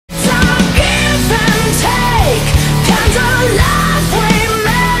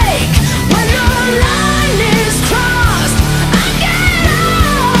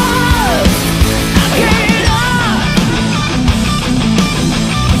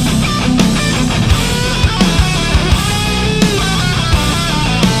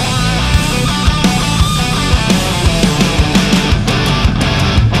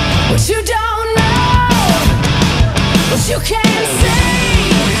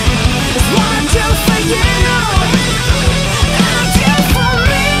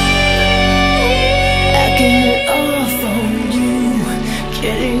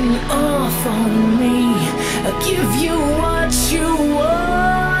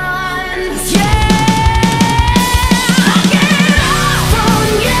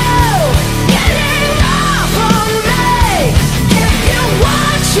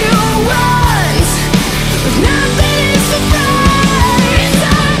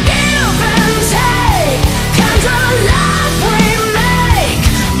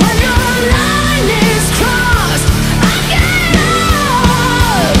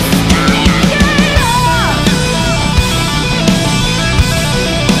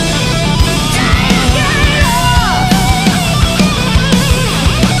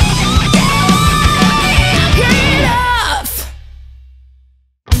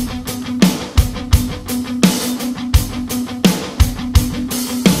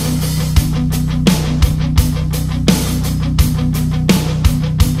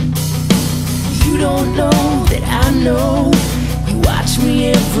know you watch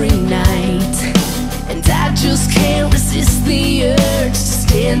me every night, and I just can't resist the urge to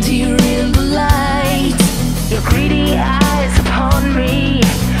stand here in the light. Your greedy eyes upon me,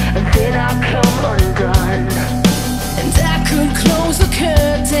 and then I come undone, and I could close the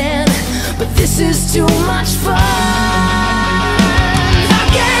curtain, but this is too much fun. I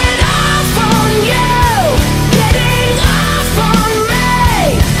get off on you, getting off on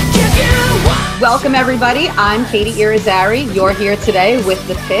me. Give you one. Welcome everybody, I'm Katy Irizarry. You're here today with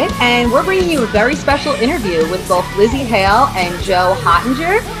The Pit, and we're bringing you a very special interview with both Lzzy Hale and Joe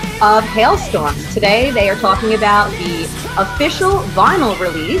Hottinger of Halestorm. Today they are talking about the official vinyl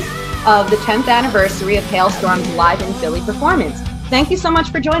release of the 10th anniversary of Halestorm's Live in Philly performance. Thank you so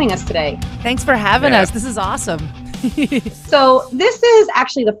much for joining us today. Thanks for having us. This is awesome. So this is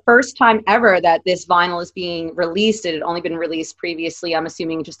actually the first time ever that this vinyl is being released. It had only been released previously, I'm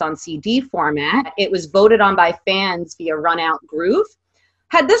assuming, just on CD format. It was voted on by fans via Run Out Groove.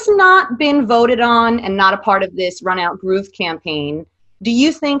 Had this not been voted on and not a part of this Run Out Groove campaign, do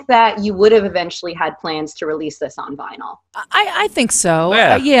you think that you would have eventually had plans to release this on vinyl? I think so.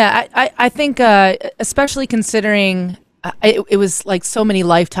 Yeah. I think especially considering it was like so many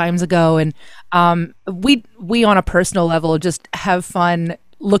lifetimes ago, and we on a personal level just have fun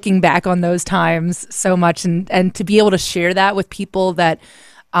looking back on those times so much, and to be able to share that with people that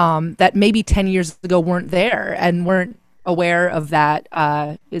that maybe 10 years ago weren't there and weren't aware of that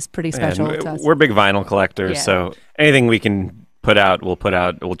is pretty special to us. We're big vinyl collectors, so anything we can put out, we'll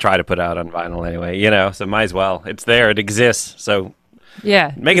try to put out on vinyl anyway, so might as well. It's there, it exists, so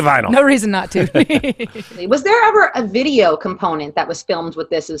yeah, make it vinyl. No reason not to. Was there ever a video component that was filmed with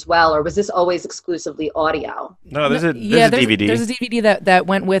this as well, or was this always exclusively audio? No, there's a DVD. There's a DVD that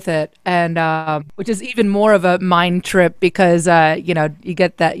went with it, and which is even more of a mind trip because you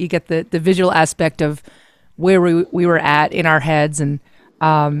get the visual aspect of where we were at in our heads and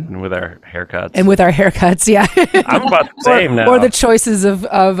with our haircuts. Yeah. I'm about the same now. Or the choices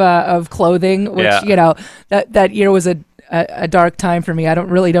of clothing, which that year was a dark time for me. I don't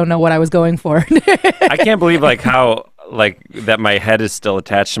know what I was going for. I can't believe how that my head is still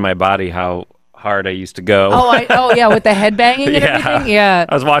attached to my body, how hard I used to go. With the head banging and everything. Yeah.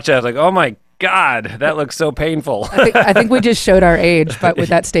 I was watching, I was like, oh my God, that looks so painful. I think we just showed our age, but with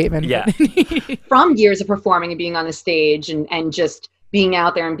that statement. Yeah. From years of performing and being on the stage and just being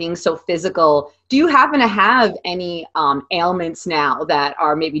out there and being so physical, do you happen to have any ailments now that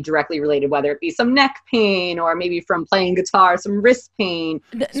are maybe directly related, whether it be some neck pain or maybe from playing guitar, some wrist pain?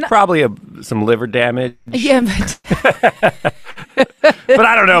 It's probably some liver damage. Yeah, but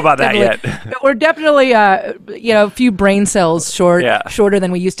I don't know about that yet. We're definitely a few brain cells shorter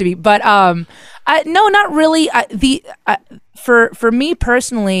than we used to be. But no, not really. For me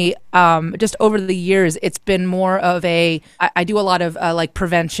personally, just over the years, it's been more of I do a lot of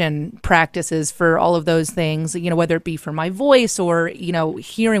prevention practices for all of those things, whether it be for my voice or,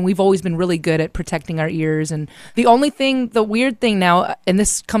 hearing. We've always been really good at protecting our ears. And the weird thing now, and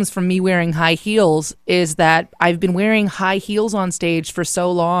this comes from me wearing high heels, is that I've been wearing high heels on stage for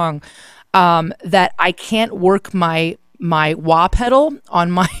so long that I can't work my wah pedal on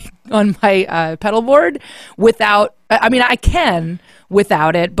my pedal board without. I mean, I can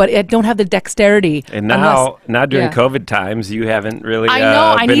without it, but I don't have the dexterity. And now during COVID times, you haven't really. I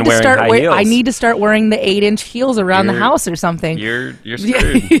know. I need to start. I need to start wearing the 8-inch heels around the house or something. You're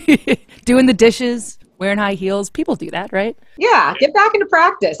screwed. Doing the dishes, wearing high heels. People do that, right? Yeah, get back into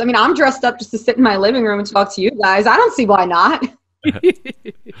practice. I mean, I'm dressed up just to sit in my living room and talk to you guys. I don't see why not. When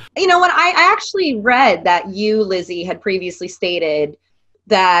I actually read that you, Lzzy, had previously stated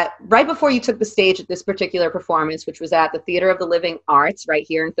that right before you took the stage at this particular performance, which was at the Theater of the Living Arts right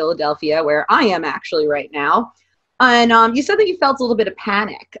here in Philadelphia, where I am actually right now, and you said that you felt a little bit of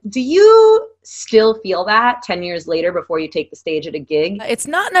panic. Do you still feel that 10 years later before you take the stage at a gig? It's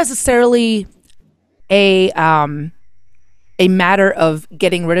not necessarily a matter of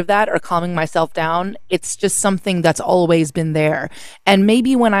getting rid of that or calming myself down. It's just something that's always been there. And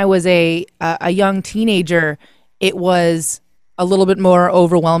maybe when I was a young teenager, it was a little bit more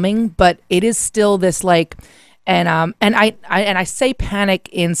overwhelming, but it is still this and I say panic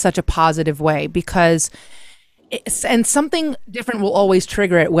in such a positive way because and something different will always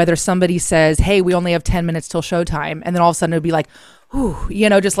trigger it, whether somebody says, hey, we only have 10 minutes till showtime, and then all of a sudden it'll be like, ooh,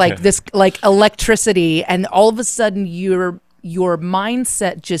 just this electricity, and all of a sudden your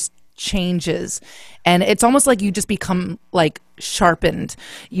mindset just changes, and it's almost like you just become like sharpened,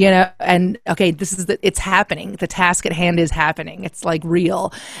 and okay, it's happening. The task at hand is happening. It's like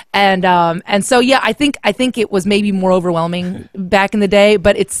real. And so, yeah, I think it was maybe more overwhelming back in the day,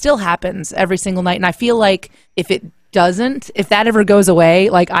 but it still happens every single night. And I feel like if that ever goes away,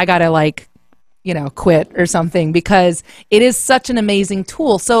 like I gotta like, quit or something, because it is such an amazing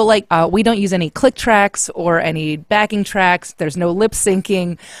tool. So like we don't use any click tracks or any backing tracks. There's no lip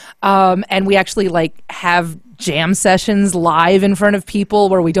syncing. And we actually like have jam sessions live in front of people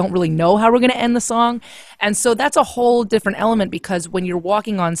where we don't really know how we're going to end the song. And so that's a whole different element, because when you're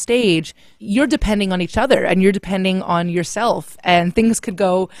walking on stage, you're depending on each other and you're depending on yourself, and things could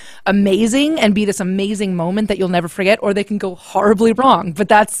go amazing and be this amazing moment that you'll never forget, or they can go horribly wrong, but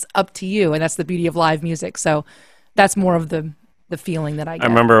that's up to you. And that's the beauty of live music. So that's more of the feeling that I get. I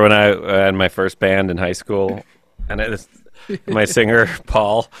remember when I had my first band in high school, and my singer,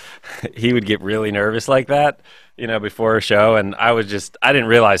 Paul, he would get really nervous like that, before a show. And I didn't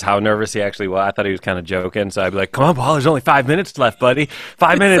realize how nervous he actually was. I thought he was kind of joking. So I'd be like, come on, Paul, there's only 5 minutes left, buddy.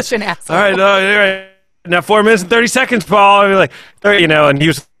 5 minutes. Such an asshole. All right. Now 4 minutes and 30 seconds, Paul. I'd be like, and he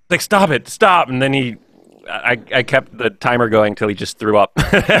was like, stop. And then I kept the timer going till he just threw up.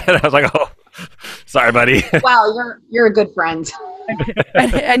 And I was like, oh, sorry, buddy. Wow, you're a good friend.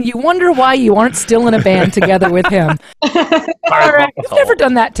 and you wonder why you aren't still in a band together with him. All right. You've never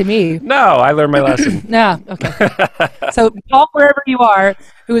done that to me. No, I learned my lesson. No, okay. So Paul, wherever you are,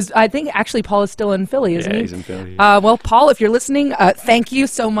 I think actually Paul is still in Philly, isn't he? Yeah, he's in Philly. Well, Paul, if you're listening, thank you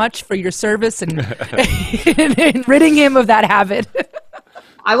so much for your service and ridding him of that habit.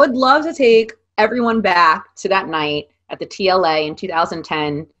 I would love to take everyone back to that night at the TLA in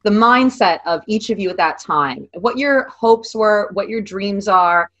 2010, the mindset of each of you at that time, what your hopes were, what your dreams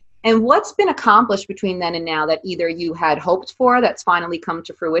are, and what's been accomplished between then and now that either you had hoped for that's finally come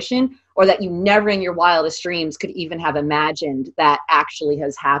to fruition, or that you never in your wildest dreams could even have imagined that actually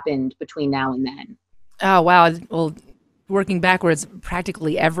has happened between now and then. Oh, wow. Well, working backwards,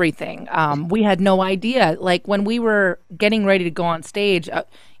 practically everything. We had no idea. Like when we were getting ready to go on stage,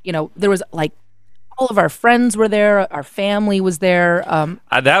 there was like, all of our friends were there. Our family was there.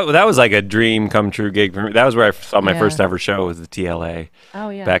 That was like a dream come true gig for me. That was where I saw my first ever show, was the TLA. Oh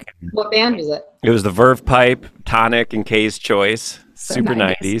yeah. What band was it? It was the Verve Pipe, Tonic, and Kay's Choice. So super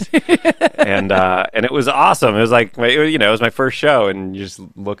 90s. And it was awesome. It was like it was my first show, and just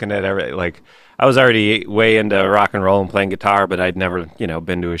looking at everything. Like I was already way into rock and roll and playing guitar, but I'd never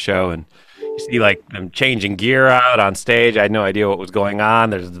been to a show. And you see like them changing gear out on stage. I had no idea what was going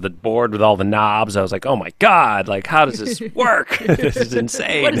on. There's the board with all the knobs. I was like, oh my God, like how does this work? This is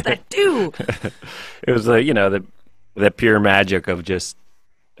insane. What does that do? It was the pure magic of just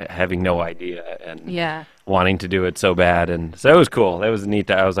having no idea and wanting to do it so bad. And so it was cool. That was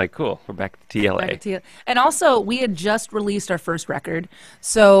neat. I was like, cool, we're back to TLA. And also we had just released our first record.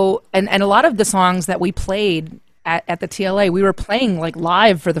 So, and a lot of the songs that we played at the TLA, we were playing like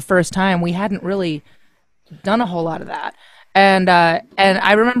live for the first time. We hadn't really done a whole lot of that. And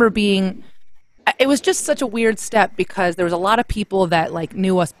I remember it was just such a weird step, because there was a lot of people that like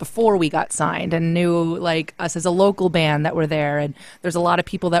knew us before we got signed and knew like us as a local band that were there. And there's a lot of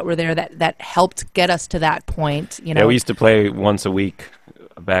people that were there that helped get us to that point. Yeah, we used to play once a week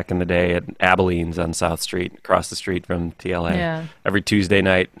back in the day at Abilene's on South Street, across the street from TLA. Yeah. Every Tuesday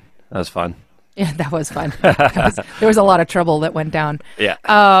night. That was fun. Yeah, that was fun. There was a lot of trouble that went down. Yeah.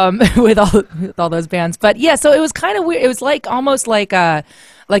 With all those bands, but yeah, so it was kind of weird. It was like almost like a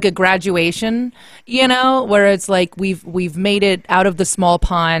graduation, where it's like we've made it out of the small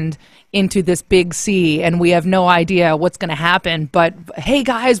pond into this big sea, and we have no idea what's going to happen. But hey,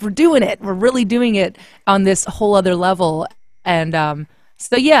 guys, we're doing it. We're really doing it on this whole other level. And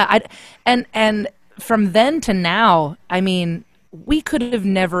so yeah, and from then to now, I mean, we could have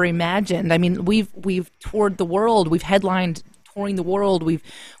never imagined. I mean, we've toured the world. We've headlined touring the world. We've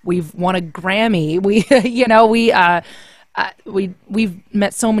won a Grammy. We've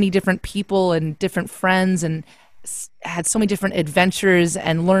met so many different people and different friends, and had so many different adventures,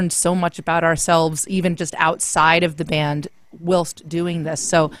 and learned so much about ourselves, even just outside of the band, whilst doing this.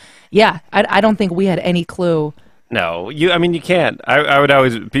 So, yeah, I don't think we had any clue. No, you can't. I would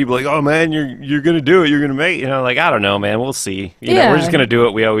always, people like, oh man, you're gonna do it, you're gonna make it. Like, I don't know, man, we'll see. We're just gonna do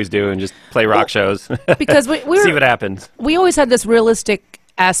what we always do and just play rock shows. Because we see what happens. We always had this realistic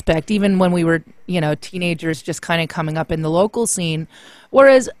aspect, even when we were, teenagers, just kind of coming up in the local scene.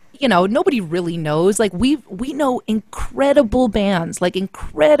 Whereas, nobody really knows. Like we know incredible bands, like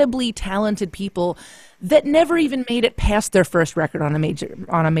incredibly talented people that never even made it past their first record on a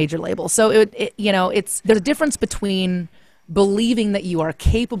major label. So there's a difference between believing that you are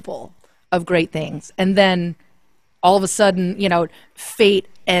capable of great things, and then all of a sudden, you know, fate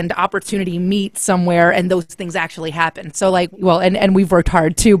and opportunity meet somewhere and those things actually happen. So like, well, and we've worked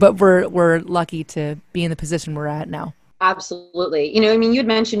hard too, but we're lucky to be in the position we're at now. Absolutely. You know, I mean, you'd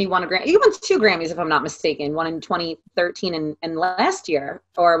mentioned you won a Grammy. You won 2 Grammys, if I'm not mistaken, one in 2013 and last year,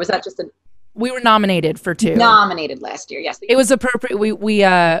 or was that just a... We were nominated for 2. Nominated last year, yes. It was appropriate.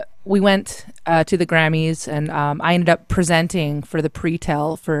 We went to the Grammys, and I ended up presenting for the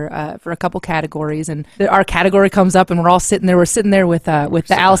pre-tell for a couple categories, and our category comes up, and we're all sitting there. We're sitting there with the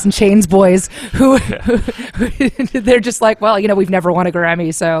Alice in Chains boys, who they're just like, well, you know, we've never won a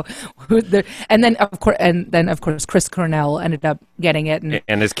Grammy, so. And then of course Chris Cornell ended up getting it,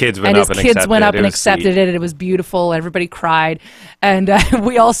 and his kids went up and accepted it. It was beautiful. Everybody cried, and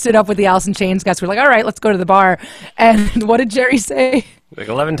we all stood up with the Alice in Chains guys. We're like, all right, let's go to the bar. And what did Jerry say? Like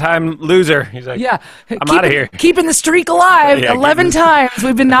 11-time loser. He's like, yeah, I'm out of here. Keeping the streak alive. Yeah, 11 times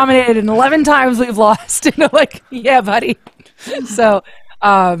we've been nominated and 11 times we've lost. You know, like, yeah, buddy. So,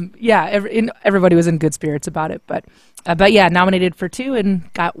 everybody was in good spirits about it. But yeah, nominated for 2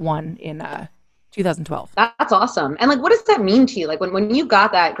 and got 1 in 2012. That's awesome. And like, what does that mean to you? Like when you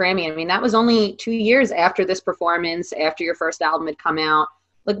got that Grammy, I mean, that was only 2 years after this performance, after your first album had come out.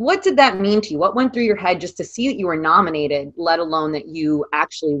 Like, what did that mean to you? What went through your head just to see that you were nominated, let alone that you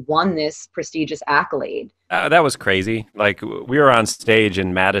actually won this prestigious accolade? That was crazy. Like, we were on stage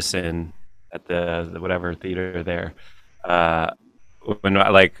in Madison at the whatever theater there. When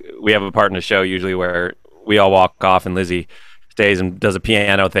like we have a part in the show usually where we all walk off and Lzzy stays and does a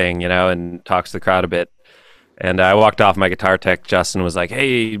piano thing, you know, and talks to the crowd a bit. And I walked off. My guitar tech, Justin, was like,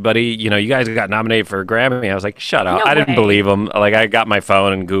 hey, buddy, you know, you guys got nominated for a Grammy. I was like, shut up. I didn't believe him. Like, I got my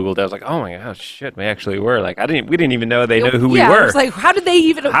phone and Googled. I was like, oh, my gosh, shit, we actually were. Like, we didn't even know they knew who we were. I was like, how did they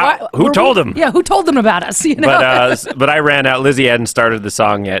even... Who told them? Yeah, who told them about us? You know? But I ran out. Lzzy hadn't started the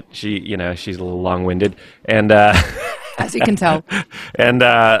song yet. She's a little long-winded. And... as you can tell. And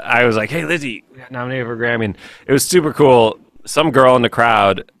I was like, hey, Lzzy, we got nominated for a Grammy. And it was super cool. Some girl in the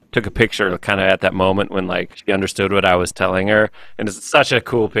crowd took a picture kind of at that moment when like she understood what I was telling her, and it's such a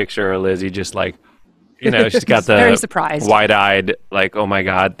cool picture of Lzzy just like, you know, she's got the very surprised, wide-eyed like, oh my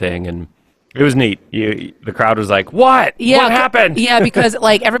god thing, and it was neat. The crowd was like, what happened? Yeah, because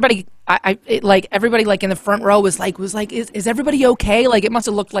like everybody everybody like in the front row was like is everybody okay? Like it must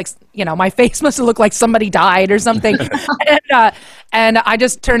have looked like, you know, my face must have looked like somebody died or something. And I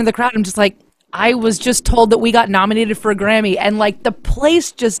just turned to the crowd and I'm just like, I was just told that we got nominated for a Grammy, and like the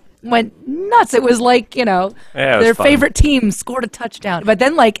place just went nuts. It was like, you know, their favorite team scored a touchdown. But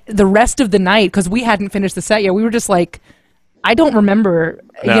then like the rest of the night, because we hadn't finished the set yet, we were just like, I don't remember,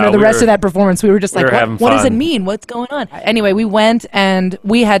 the rest of that performance. We were just like, what does it mean? What's going on? Anyway, we went and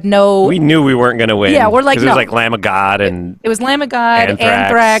we knew we weren't going to win. Yeah, we're like, no. It was like Lamb of God and... It was Lamb of God,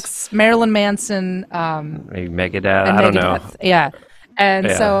 Anthrax, Marilyn Manson. Maybe Megadeth, I don't know. Yeah.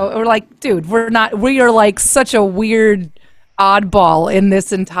 And so we're like, dude, we are like such a weird oddball in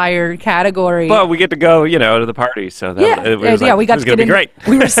this entire category. But we get to go, you know, to the party. So we got to get in. Great.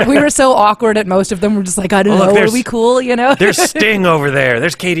 We were so awkward at most of them. We're just like, I don't know, are we cool, you know? There's Sting over there.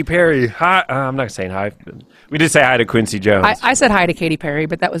 There's Katy Perry. Hi. I'm not saying hi. We did say hi to Quincy Jones. I said hi to Katy Perry,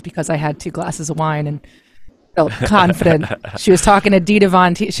 but that was because I had 2 glasses of wine and felt confident. She was talking to Dita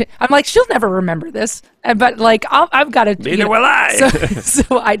Von T. I'm like, she'll never remember this, but like, I've got to. Neither will I.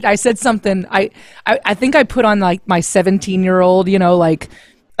 So I said something. I think I put on like my 17-year-old, you know, like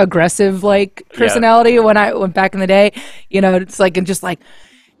aggressive like personality when I went back in the day. You know, it's like, and just like,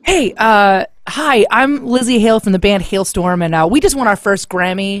 hey, hi, I'm Lzzy Hale from the band Halestorm, and we just won our first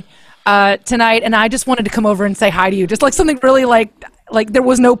Grammy tonight, and I just wanted to come over and say hi to you, just like something really like there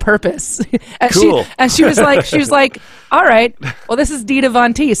was no purpose. And cool. she was like, all right, well, this is Dita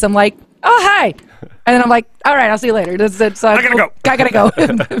Von Teese. I'm like, oh, hi. And then I'm like, all right, I'll see you later. So I gotta go.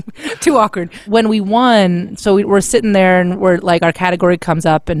 Too awkward. When we won, so we're sitting there and we're like, our category comes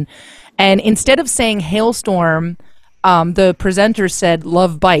up and instead of saying Halestorm, the presenter said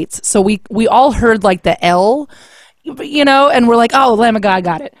Love Bites. So we all heard like the L, you know, and we're like, oh, Lamb of God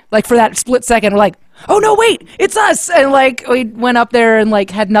got it. Like for that split second, we're like, oh no, wait, it's us. And like we went up there and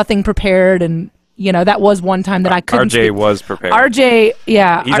like had nothing prepared, and you know, that was one time that I couldn't. RJ was prepared. RJ,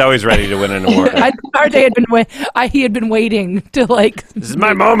 yeah, he's always ready to win an award. RJ had been waiting to like, this is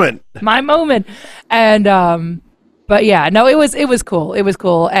my moment. And but yeah, no, it was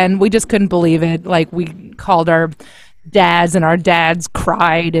cool, and we just couldn't believe it. Like we called our dads, and our dads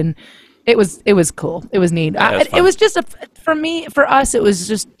cried, and it was cool. It was neat. It was just for us, it was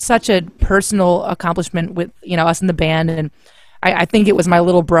just such a personal accomplishment with, you know, us in the band, and I think it was my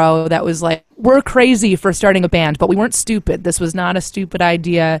little bro that was like, we're crazy for starting a band, but we weren't stupid. This was not a stupid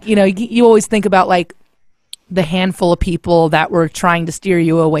idea. You know, you always think about like the handful of people that were trying to steer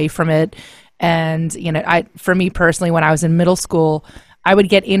you away from it. And, you know, for me personally, when I was in middle school, I would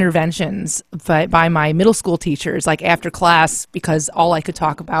get interventions by my middle school teachers, like after class, because all I could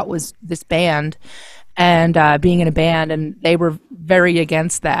talk about was this band and being in a band. And they were very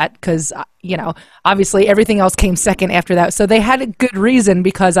against that because, you know, obviously everything else came second after that. So they had a good reason,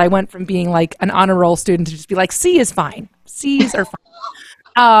 because I went from being like an honor roll student to just be like, C is fine. C's are fine.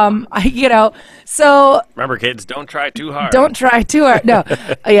 You know, so remember, kids, don't try too hard. Don't try too hard. No,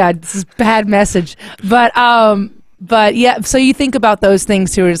 yeah, this is a bad message. But yeah, so you think about those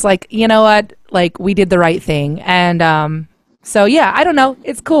things too. It's like, you know what, like we did the right thing, and so yeah, I don't know,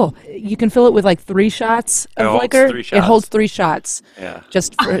 it's cool. You can fill it with like 3 shots of liquor. It holds 3 shots. Yeah.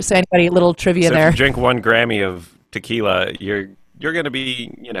 Just for so anybody, a little trivia so there. If you drink 1 Grammy of tequila, you're gonna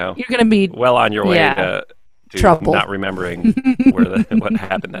be, you know, you're gonna be well on your way to trouble, not remembering what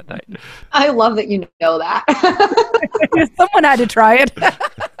happened that night. I love that you know that. Someone had to try it.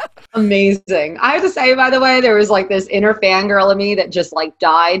 Amazing. I have to say, by the way, there was like this inner fangirl of me that just like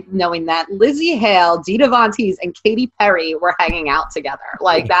died knowing that Lzzy Hale, Dita Von Teese, and Katy Perry were hanging out together.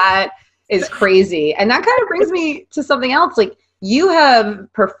 Like that is crazy. And that kind of brings me to something else. Like you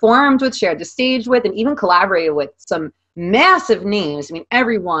have performed with, shared the stage with, and even collaborated with some massive names. I mean,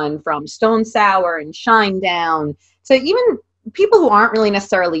 everyone from Stone Sour and Shinedown to even people who aren't really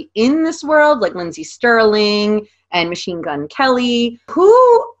necessarily in this world, like Lindsey Sterling and Machine Gun Kelly.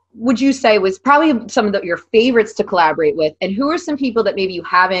 Who would you say was probably some of your favorites to collaborate with? And who are some people that maybe you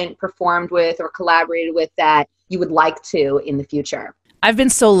haven't performed with or collaborated with that you would like to in the future? I've been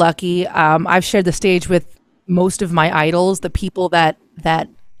so lucky. I've shared the stage with most of my idols, the people that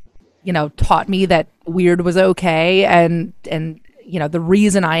you know, taught me that weird was okay. And you know, the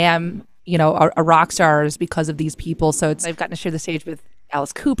reason I am, you know, a rock star is because of these people. So I've gotten to share the stage with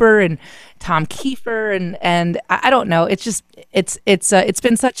Alice Cooper and Tom Kiefer, and I don't know. It's just it's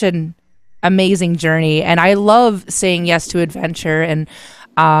been such an amazing journey, and I love saying yes to adventure. And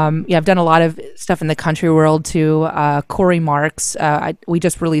yeah, I've done a lot of stuff in the country world too. Corey Marks, we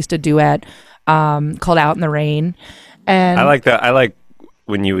just released a duet called "Out in the Rain," and I like that. I like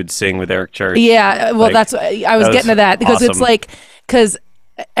when you would sing with Eric Church. Yeah, well, that's I was getting to that because awesome. It's like because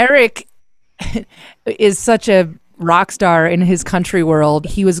Eric is such a rock star in his country world.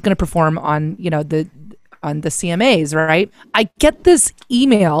 He was going to perform on, you know, on the CMAs, right? I get this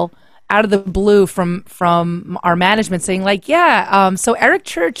email out of the blue from our management saying like, yeah, so Eric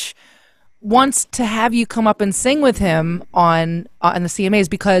Church wants to have you come up and sing with him on the CMAs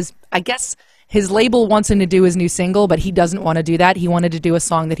because I guess his label wants him to do his new single, but he doesn't want to do that. He wanted to do a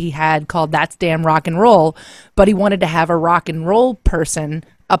song that he had called That's Damn Rock and Roll, but he wanted to have a rock and roll person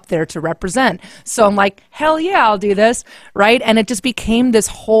up there to represent. So I'm like, hell yeah, I'll do this, right? And it just became this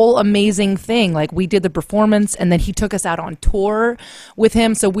whole amazing thing. Like we did the performance and then he took us out on tour with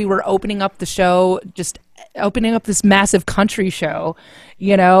him. So we were opening up the show, just opening up this massive country show,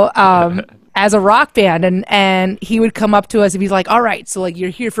 you know, as a rock band, and he would come up to us and he's like, all right, so like you're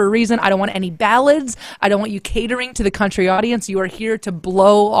here for a reason. I don't want any ballads. I don't want you catering to the country audience. You are here to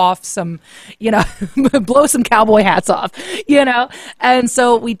blow off some, you know, blow some cowboy hats off, you know? And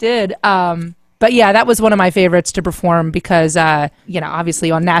so we did. But yeah, that was one of my favorites to perform because, you know,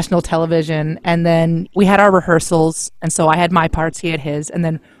 obviously on national television, and then we had our rehearsals. And so I had my parts, he had his, and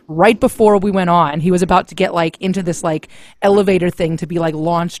then right before we went on, he was about to get like into this like elevator thing to be like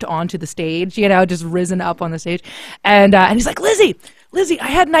launched onto the stage, you know, just risen up on the stage. And he's like, Lzzy, I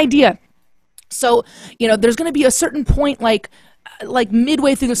had an idea. So, you know, there's going to be a certain point like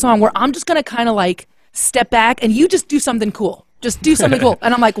midway through the song where I'm just going to kind of like step back and you just do something cool. Just do something cool.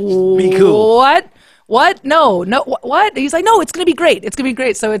 And I'm like, be cool. What? No, what? He's like, no, it's going to be great. It's going to be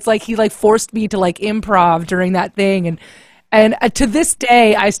great. So it's like, he like forced me to like improv during that thing. And to this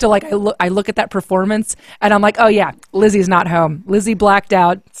day, I still like, I look at that performance and I'm like, oh yeah, Lizzy's not home. Lzzy blacked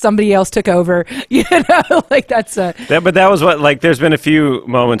out. Somebody else took over. You know, like that's but that was what, like, there's been a few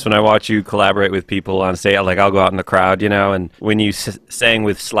moments when I watch you collaborate with people on stage. Like I'll go out in the crowd, you know, and when you sang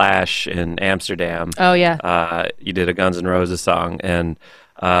with Slash in Amsterdam. Oh yeah. You did a Guns N' Roses song, and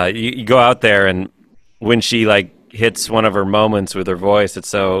you go out there, and when she like hits one of her moments with her voice, it's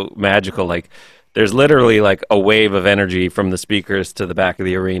so magical. Like, there's literally like a wave of energy from the speakers to the back of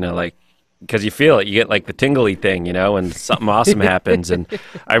the arena, like, because you feel it. You get like the tingly thing, you know, and something awesome happens. And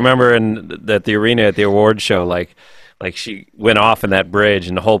I remember at the arena at the award show, like like she went off in that bridge,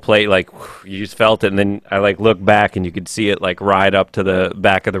 and the whole plate, like you just felt it. And then I like looked back, and you could see it like ride up to the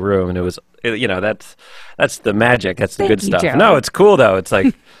back of the room, and it was, that's the magic. That's the good stuff. Joe. No, it's cool though. It's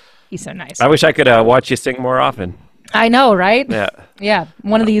like he's so nice. I wish I could watch you sing more often. I know, right? Yeah.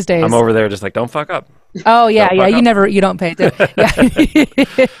 One of these days. I'm over there just like, don't fuck up. Oh yeah, yeah. You don't pay attention.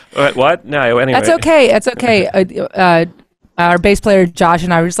 Yeah. What? No. Anyway, that's okay. It's okay. Our bass player Josh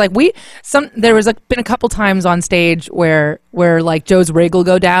and I were just like there was been a couple times on stage where like Joe's rig will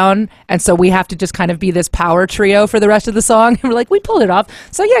go down, and so we have to just kind of be this power trio for the rest of the song. And we're like, we pulled it off,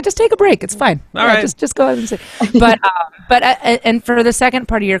 so yeah, just take a break. It's fine. All right. Just go ahead and sing. But and for the second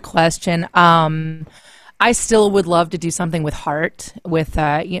part of your question, I still would love to do something with Heart, with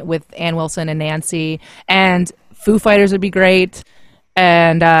Ann Wilson and Nancy, and Foo Fighters would be great,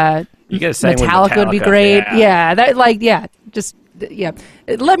 and you gotta sing Metallica, with Metallica would be great. Yeah.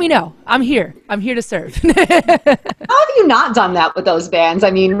 Let me know. I'm here. I'm here to serve. How have you not done that with those bands?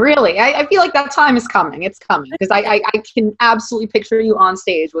 I mean, really, I feel like that time is coming. It's coming, because I can absolutely picture you on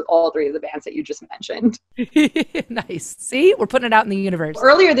stage with all three of the bands that you just mentioned. Nice. See, we're putting it out in the universe.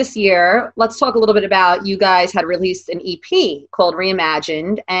 Earlier this year, let's talk a little bit about, you guys had released an EP called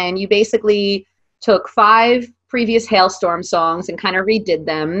Reimagined, and you basically took 5 previous Halestorm songs and kind of redid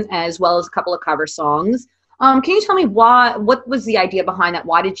them, as well as a couple of cover songs. Can you tell me what was the idea behind that?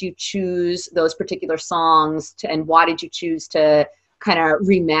 Why did you choose those particular songs, and why did you choose to kind of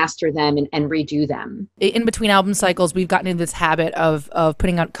remaster them and redo them? In between album cycles, we've gotten into this habit of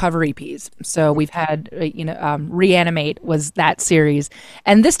putting out cover EPs. So we've had, Reanimate was that series.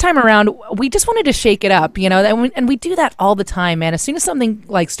 And this time around, we just wanted to shake it up, and we do that all the time, man. As soon as something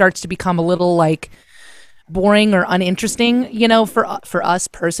like starts to become a little like boring or uninteresting, for us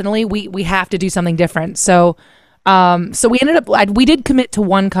personally, we have to do something different. So we ended up, we did commit to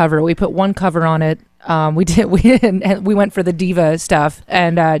one cover. We put one cover on it. We went for the diva stuff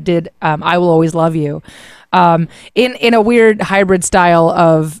and did I Will Always Love You, in a weird hybrid style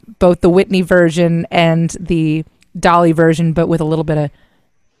of both the Whitney version and the Dolly version, but with a little bit of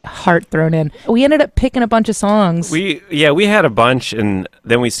heart thrown in. We ended up picking a bunch of songs. We had a bunch, and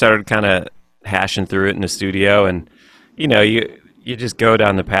then we started kind of hashing through it in the studio, and you just go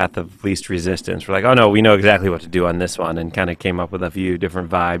down the path of least resistance. We're like, oh no, we know exactly what to do on this one, and kind of came up with a few different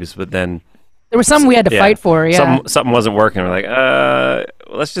vibes. But then there were some we had to fight for. Yeah, something wasn't working. We're like,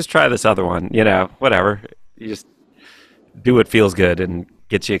 let's just try this other one. Whatever. You just do what feels good and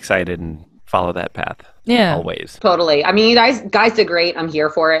gets you excited, and follow that path. Yeah, always. Totally. I mean, you guys did great. I'm here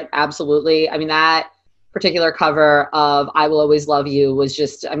for it. Absolutely. I mean, that particular cover of I Will Always Love You was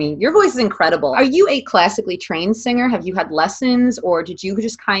just, I mean, your voice is incredible. Are you a classically trained singer? Have you had lessons, or did you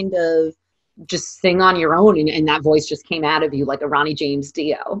just kind of just sing on your own and that voice just came out of you like a Ronnie James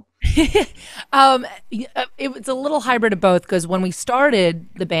Dio? It was a little hybrid of both, because when we started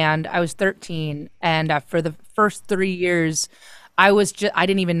the band, I was 13, and for the first 3 years, I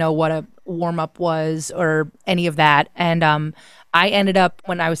didn't even know what a warm-up was or any of that. And I ended up,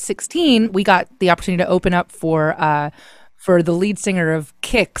 when I was 16, we got the opportunity to open up for the lead singer of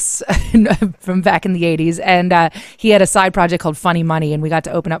Kix from back in the 80s. And he had a side project called Funny Money, and we got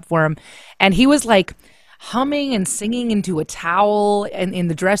to open up for him. And he was like humming and singing into a towel in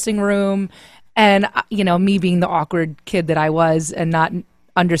the dressing room. And, me being the awkward kid that I was, and not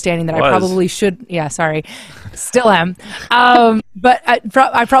understanding that I probably should, still am. But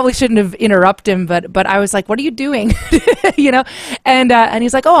I probably shouldn't have interrupted him, but I was like, what are you doing? And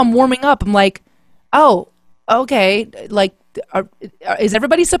he's like, oh, I'm warming up. I'm like, oh, okay. Like, is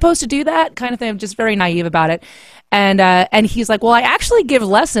everybody supposed to do that kind of thing? I'm just very naive about it. And he's like, well, I actually give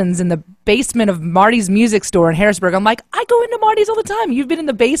lessons in the basement of Marty's music store in Harrisburg. I'm like, I go into Marty's all the time. You've been in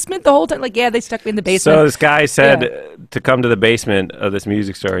the basement the whole time? Like, yeah, they stuck me in the basement. So this guy said to come to the basement of this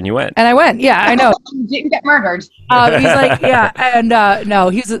music store, and you went. And I went. Yeah, I know. You didn't get murdered. He's like, yeah. And no,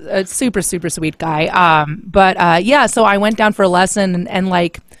 he's a super, super sweet guy. So I went down for a lesson, and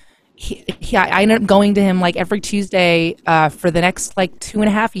like, I ended up going to him like every Tuesday for the next like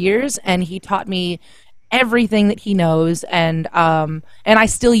 2.5 years, and he taught me everything that he knows, and I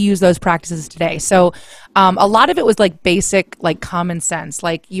still use those practices today. So a lot of it was like basic, like common sense,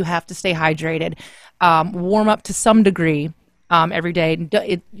 like you have to stay hydrated, warm up to some degree every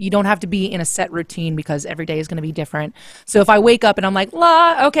day. You don't have to be in a set routine, because every day is going to be different. So if I wake up and I'm like,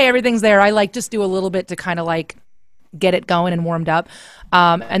 okay, everything's there, I like just do a little bit to kind of like get it going and warmed up,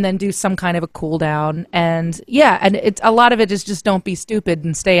 and then do some kind of a cool down. And and it's a lot of it is just don't be stupid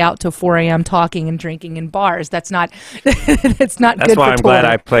and stay out till 4 a.m. talking and drinking in bars. That's not that's not That's good why for I'm touring. glad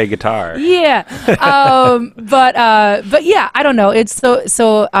I play guitar. Yeah. But yeah, I don't know. It's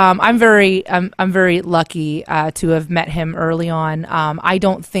so I'm very lucky to have met him early on. I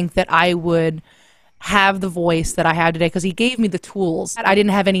don't think that I would have the voice that I have today because he gave me the tools. I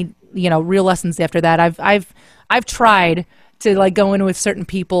didn't have any, real lessons after that. I've tried to like go in with certain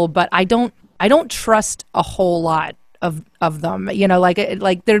people, but I don't trust a whole lot of them.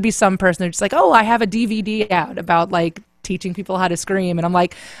 Like there'd be some person who's just like, oh, I have a DVD out about like teaching people how to scream, and I'm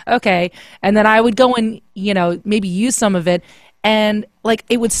like, okay. And then I would go and maybe use some of it, and like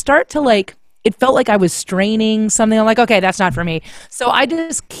it would start to like, it felt like I was straining something. I'm like, okay, that's not for me. So I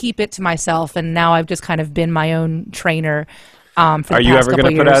just keep it to myself, and now I've just kind of been my own trainer. For the Are you past ever going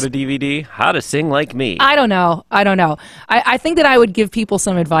couple to put years. out a DVD? How to Sing Like Me? I don't know. I think that I would give people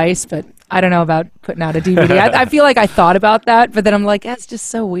some advice, but I don't know about putting out a DVD. I feel like I thought about that, but then I'm like, that's just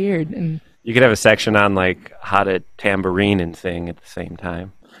so weird. And You could have a section on like how to tambourine and sing at the same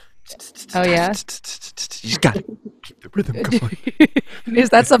time. oh yeah, You just got to keep the rhythm going. is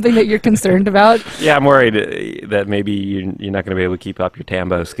that something that you're concerned about? Yeah, I'm worried that maybe you're not going to be able to keep up your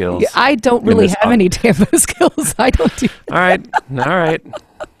tambo skills. Yeah, I don't really this have song. any tambo skills. I don't do. All right.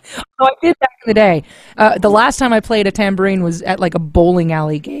 Oh, I did back in the day. The last time I played a tambourine was at like a bowling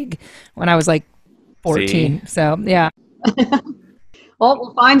alley gig when I was like 14. See? So yeah. Well,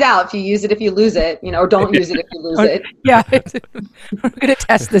 we'll find out if you use it, if you lose it, or don't use it if you lose it. Yeah, we're going to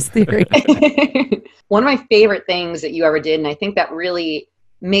test this theory. One of my favorite things that you ever did, and I think that really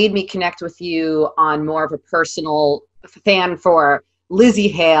made me connect with you on more of a personal fan for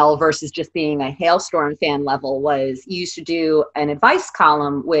Lzzy Hale versus just being a Halestorm fan level, was you used to do an advice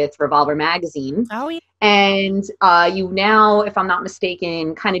column with Revolver Magazine. Oh, yeah. And you now, if I'm not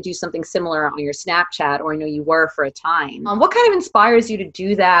mistaken, kind of do something similar on your Snapchat, or I know you were for a time. What kind of inspires you to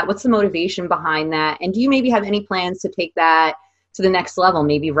do that? What's the motivation behind that? And do you maybe have any plans to take that to the next level?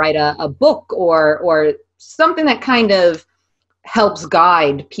 Maybe write a book or something that kind of helps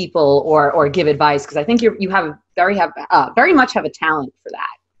guide people or give advice? Because I think you have very much have a talent for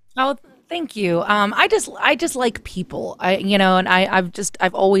that. Oh, thank you. I just like people.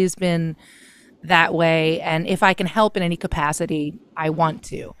 I've always been that way, and if I can help in any capacity, I want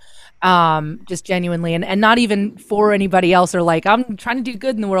to. Just genuinely, and not even for anybody else, or like I'm trying to do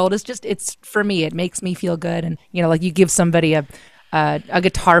good in the world. It's for me. It makes me feel good, and like you give somebody a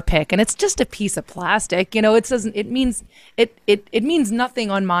guitar pick, and it's just a piece of plastic. It means nothing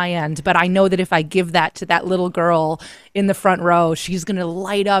on my end, but I know that if I give that to that little girl in the front row, she's gonna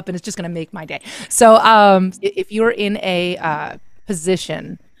light up, and it's just gonna make my day. So if you're in a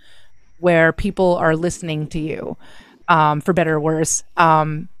position where people are listening to you, for better or worse,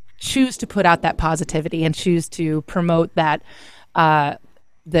 choose to put out that positivity and choose to promote that,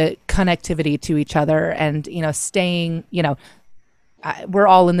 the connectivity to each other, and staying, we're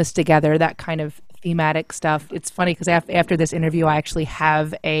all in this together, that kind of thematic stuff. It's funny because after this interview, I actually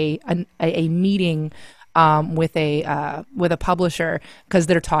have a meeting with a publisher, because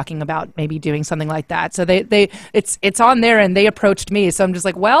they're talking about maybe doing something like that. So it's on there, and they approached me. So I'm just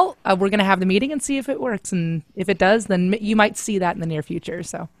like, well, we're going to have the meeting and see if it works. And if it does, then you might see that in the near future.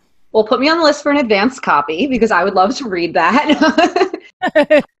 So. Well, put me on the list for an advanced copy, because I would love to read that.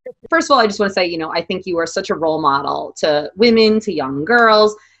 First of all, I just want to say, I think you are such a role model to women, to young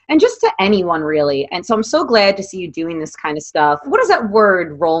girls, and just to anyone really. And so I'm so glad to see you doing this kind of stuff. What does that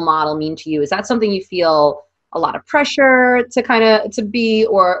word role model mean to you? Is that something you feel a lot of pressure to be,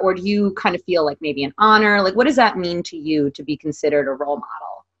 or do you kind of feel like maybe an honor? Like, what does that mean to you to be considered a role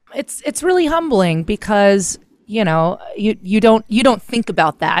model? It's really humbling, because you don't think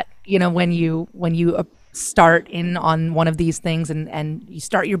about that, when you start in on one of these things, and you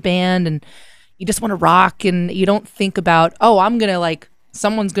start your band and you just want to rock, and you don't think about, oh, I'm gonna like,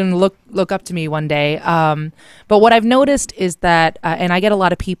 someone's gonna look up to me one day. But what I've noticed is that, and I get a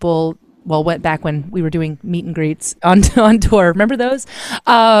lot of people, went back when we were doing meet and greets on tour. Remember those?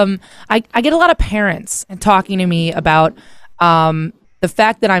 I get a lot of parents talking to me about the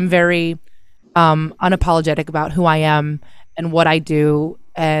fact that I'm very unapologetic about who I am and what I do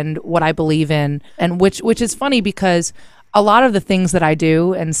and what I believe in, and which is funny, because a lot of the things that I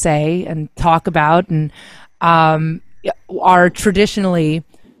do and say and talk about and are traditionally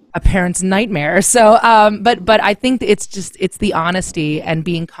a parent's nightmare. So, but I think it's the honesty and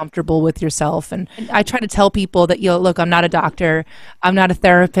being comfortable with yourself. And I try to tell people that, look, I'm not a doctor, I'm not a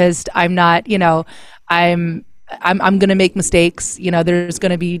therapist, I'm not, I'm going to make mistakes. You know, there's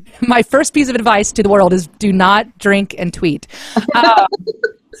going to be, my first piece of advice to the world is do not drink and tweet.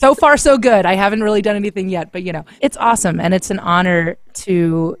 So far, so good. I haven't really done anything yet, but you know, it's awesome. And it's an honor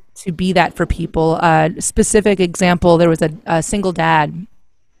to be that for people. Specific example, there was a single dad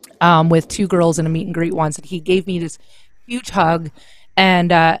with 2 girls in a meet and greet once, and he gave me this huge hug,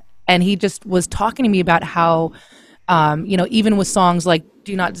 and he just was talking to me about how, you know, even with songs like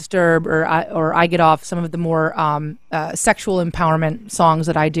 "Do Not Disturb" or I Get Off, some of the more sexual empowerment songs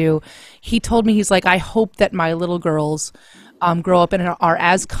that I do, he told me, he's like, I hope that my little girls grow up and are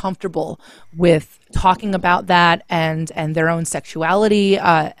as comfortable with talking about that and their own sexuality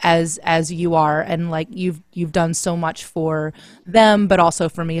as you are, and like you've done so much for them, but also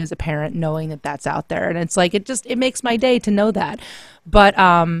for me as a parent, knowing that that's out there, and it's like it makes my day to know that. But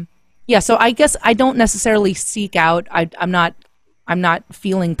yeah, so I guess I don't necessarily seek out. I'm not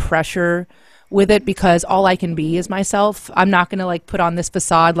feeling pressure with it, because all I can be is myself. I'm not going to like put on this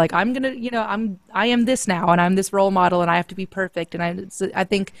facade like I'm going to, you know, I am this now and I'm this role model and I have to be perfect. And I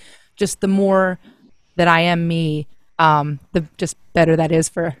think just the more that I am me, the just better that is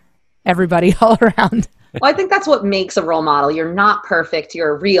for everybody all around. Well, I think that's what makes a role model. You're not perfect.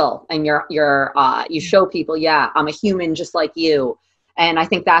 You're real, and you show people, yeah, I'm a human just like you. And I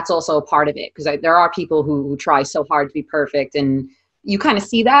think that's also a part of it, because there are people who try so hard to be perfect, and you kind of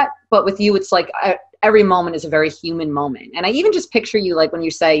see that, but with you, it's like every moment is a very human moment. And I even just picture you, like when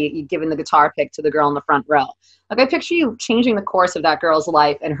you say you've given the guitar pick to the girl in the front row, like I picture you changing the course of that girl's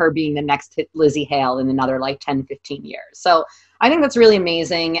life and her being the next Lzzy Hale in another like 10, 15 years. So I think that's really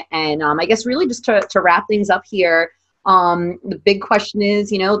amazing. And I guess really just to wrap things up here, the big question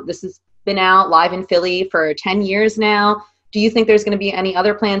is, you know, this has been out live in Philly for 10 years now. Do you think there's going to be any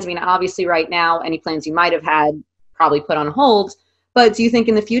other plans? I mean, obviously right now, any plans you might have had probably put on hold. But do you think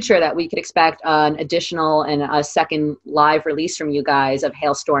in the future that we could expect an additional and a second live release from you guys of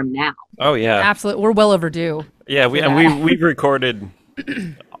Halestorm now? Oh yeah, absolutely. We're well overdue. Yeah, we've recorded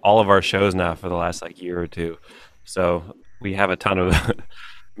all of our shows now for the last like year or two, so we have a ton of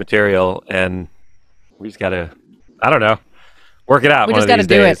material, and we just gotta, I don't know, work it out. We just got to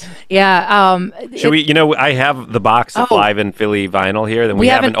do it. Yeah. Should we? You know, I have the box of Live in Philly vinyl here. Then we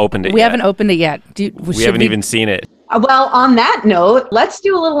haven't opened it. We haven't opened it yet. We haven't even seen it. Well, on that note, let's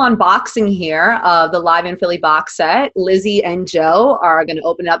do a little unboxing here of the Live in Philly box set. Lzzy and Joe are going to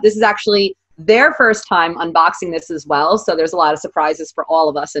open it up. This is actually their first time unboxing this as well, so there's a lot of surprises for all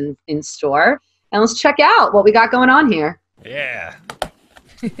of us in store. And let's check out what we got going on here. Yeah.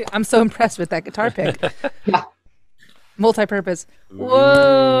 I'm so impressed with that guitar pick. Yeah. Multi-purpose.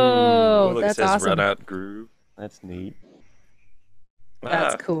 Whoa, look, that's awesome. Run Out Groove. That's neat.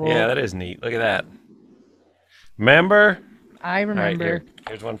 That's cool. Yeah, that is neat. Look at that. Remember? I remember. All right,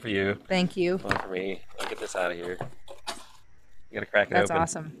 here's one for you. Thank you. One for me. I'll get this out of here. You gotta crack it That's open.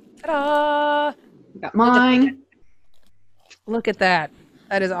 That's awesome. Ta-da! Got mine. Look at that.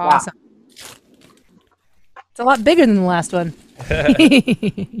 That is awesome. Wow. It's a lot bigger than the last one.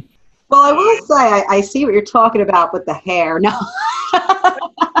 Well, I will say, I see what you're talking about with the hair. No.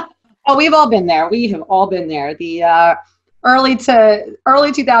 Oh, we've all been there. We have all been there. The early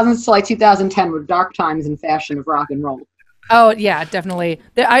 2000s to like 2010 were dark times in fashion of rock and roll. Oh yeah, definitely.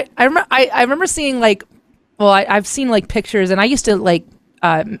 I remember seeing like, well, I've seen like pictures, and I used to like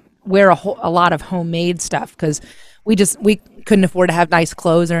wear a lot of homemade stuff because we couldn't afford to have nice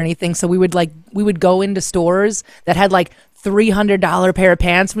clothes or anything. So we would go into stores that had like $300 pair of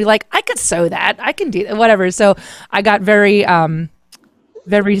pants and be like, I could sew that. I can do that, whatever. So I got very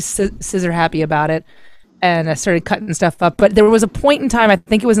scissor happy about it. And I started cutting stuff up. But there was a point in time, I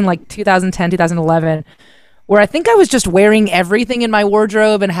think it was in like 2010, 2011, where I think I was just wearing everything in my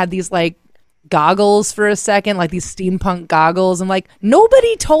wardrobe and had these like goggles for a second, like these steampunk goggles. And like,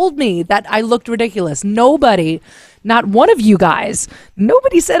 nobody told me that I looked ridiculous. Nobody, not one of you guys,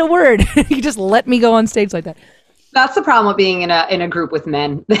 nobody said a word. You just let me go on stage like that. That's the problem with being in a group with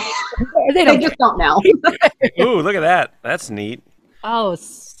men. they just don't know. Ooh, look at that. That's neat. Oh,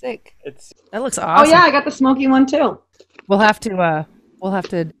 sick. That looks awesome. Oh yeah, I got the smoky one too. We'll have to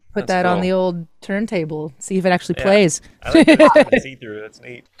put that on the old turntable, see if it actually plays. I like that see-through. That's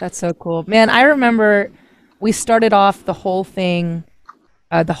neat. That's so cool. Man, I remember we started off the whole thing,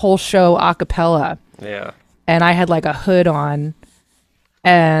 the whole show a cappella. Yeah. And I had like a hood on,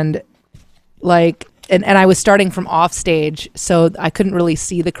 and like and I was starting from off stage, so I couldn't really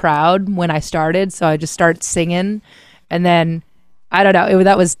see the crowd when I started, so I just started singing, and then I don't know.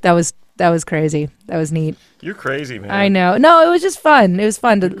 That was was crazy. That was neat. You're crazy, man. I know. No, it was just fun. It was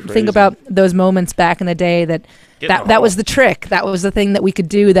fun to think about those moments back in the day that was the trick. That was the thing that we could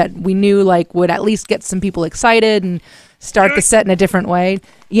do that we knew like would at least get some people excited and start the set in a different way.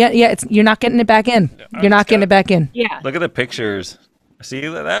 Yeah, you're not getting it back in. You're not getting it back in. Yeah. Look at the pictures. See,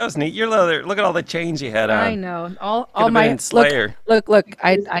 that was neat. Your leather. Look at all the chains you had on. I know. All my Slayer. Look.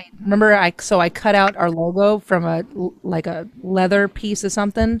 I remember. I cut out our logo from a leather piece of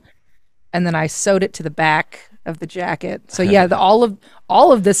something, and then I sewed it to the back of the jacket. So yeah, all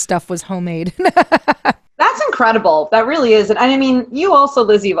of this stuff was homemade. That's incredible. That really is. And I mean, you also,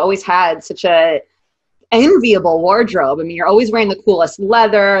 Lzzy, have always had such a enviable wardrobe. I mean, you're always wearing the coolest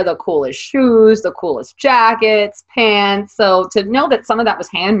leather, the coolest shoes, the coolest jackets, pants. So to know that some of that was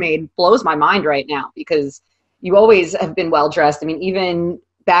handmade blows my mind right now, because you always have been well dressed. I mean, even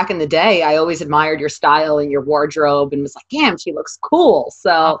back in the day, I always admired your style and your wardrobe and was like, damn, she looks cool.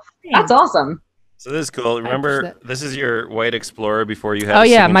 So that's awesome. So this is cool. Remember, this is your white Explorer before you had a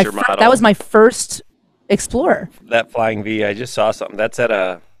signature model. That was my first Explorer. That Flying V, I just saw something. That's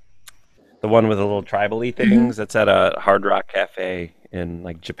at the one with the little tribal-y things. That's at a Hard Rock Cafe in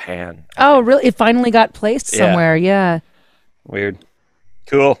like Japan. Oh, really? It finally got placed somewhere. Yeah. Weird.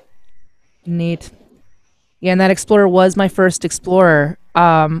 Cool. Neat. Yeah, and that Explorer was my first Explorer.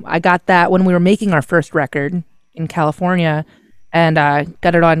 I got that when we were making our first record in California, and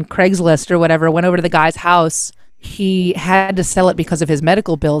got it on Craigslist or whatever. Went over to the guy's house. He had to sell it because of his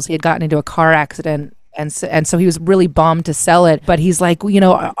medical bills. He had gotten into a car accident. And so he was really bummed to sell it, but he's like, you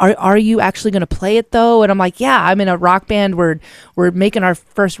know, are you actually going to play it though? And I'm like, yeah, I'm in a rock band. We're making our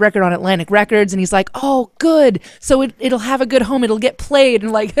first record on Atlantic Records. And he's like, oh, good. So it'll have a good home. It'll get played.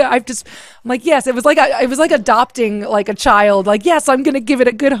 And like, I'm like, yes, it was like adopting like a child. Like, yes, I'm going to give it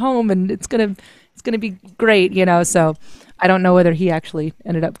a good home, and it's gonna be great, you know. So I don't know whether he actually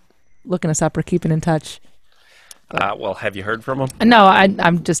ended up looking us up or keeping in touch. Well, have you heard from him? No,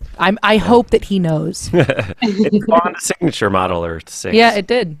 I hope that he knows. It spawned a signature model or 6. Yeah, it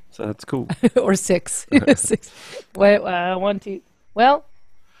did. So that's cool. Or 6. 6. Wait, 1, 2. Well,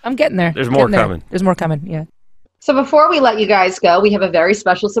 I'm getting there. There's more coming. There's more coming, yeah. So before we let you guys go, we have a very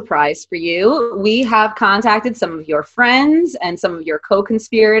special surprise for you. We have contacted some of your friends and some of your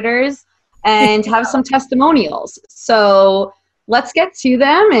co-conspirators and have some testimonials. So let's get to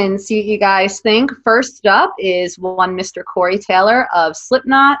them and see what you guys think. First up is one Mr. Corey Taylor of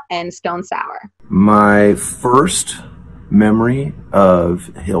Slipknot and Stone Sour. My first memory of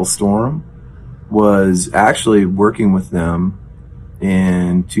Halestorm was actually working with them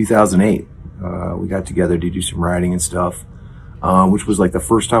in 2008. We got together to do some writing and stuff, which was like the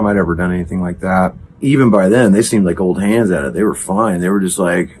first time I'd ever done anything like that. Even by then, they seemed like old hands at it. They were fine. They were just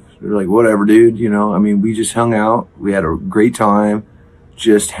like, they're like, whatever, dude, you know. I mean, we just hung out. We had a great time,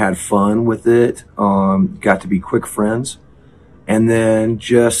 just had fun with it, got to be quick friends. And then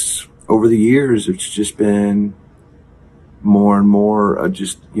just over the years, it's just been more and more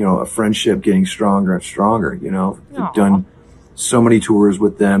just, you know, a friendship getting stronger and stronger, you know. I've done so many tours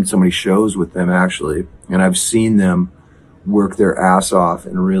with them, so many shows with them, actually. And I've seen them work their ass off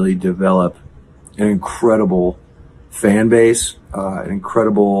and really develop an incredible fan base, an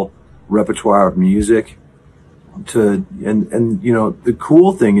incredible repertoire of music. And you know, the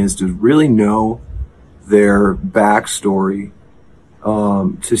cool thing is to really know their backstory,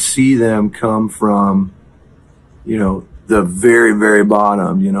 to see them come from, you know, the very, very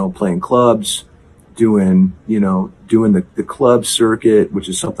bottom, you know, playing clubs, doing the club circuit, which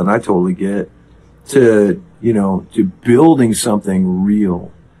is something I totally get, to, you know, to building something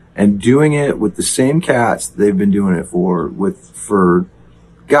real. And doing it with the same cats they've been doing it for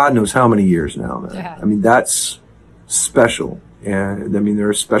God knows how many years now, man. Yeah. I mean, that's special. And I mean, they're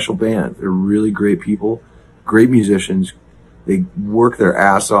a special band. They're really great people, great musicians. They work their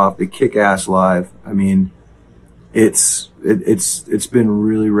ass off. They kick ass live. I mean, it's been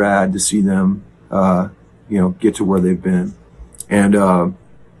really rad to see them, you know, get to where they've been. And,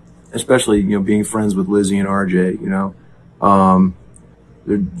 especially, you know, being friends with Lzzy and RJ, you know,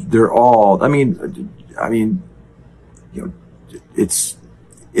 they're all, I mean, you know, it's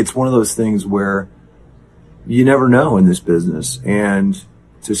one of those things where you never know in this business, and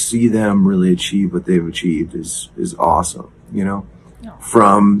to see them really achieve what they've achieved is awesome, you know.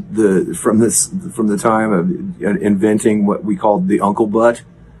 From the time of inventing what we called the uncle butt,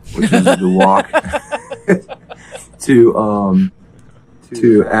 which is the walk,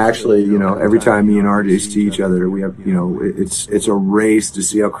 to actually, you know, every time me and RJ see each other, we have, you know, it's a race to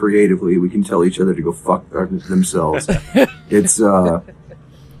see how creatively we can tell each other to go fuck themselves. It's the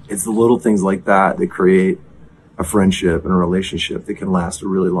little things like that that create a friendship and a relationship that can last a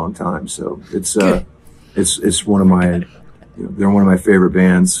really long time. So it's one of my, they're one of my favorite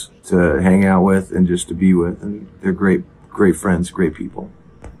bands to hang out with and just to be with, and they're great friends, great people.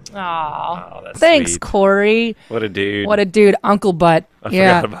 Oh, thanks, sweet. Corey. What a dude. What a dude. Uncle Butt. I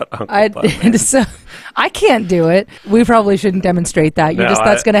forgot about Uncle Butt. So, I can't do it. We probably shouldn't demonstrate that.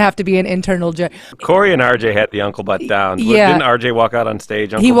 That's going to have to be an internal joke. Corey and RJ had the Uncle Butt down. Yeah. Didn't RJ walk out on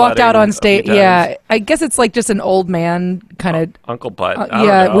stage? He walked out on stage. Yeah. I guess it's like just an old man kind of. Uncle Butt.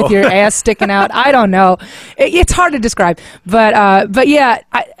 With your ass sticking out. I don't know. It's hard to describe. But yeah,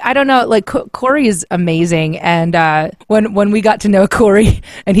 I don't know. Like Corey is amazing. And when we got to know Corey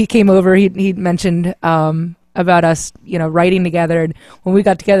and he came over, he mentioned about us, writing together. And when we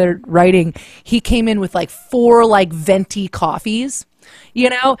got together writing, he came in with like 4 like venti coffees,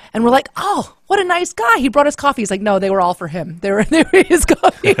 and we're like, oh, what a nice guy. He brought us coffee. He's like, no, they were all for him. They were his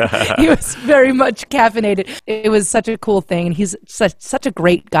coffee. He was very much caffeinated. It was such a cool thing. And he's such a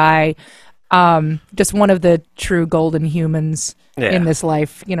great guy. Just one of the true golden humans in this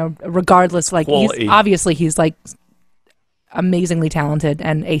life, regardless, like he's like amazingly talented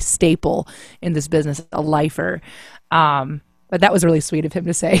and a staple in this business, a lifer. But that was really sweet of him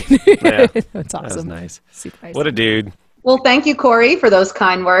to say. Yeah. That's awesome. That was nice. Super nice. What a dude. Well, thank you, Corey, for those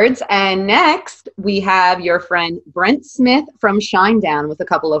kind words. And next, we have your friend Brent Smith from Shinedown with a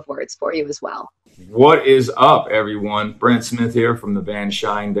couple of words for you as well. What is up, everyone? Brent Smith here from the band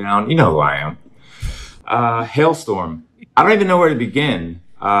Shinedown. You know who I am. Halestorm. I don't even know where to begin.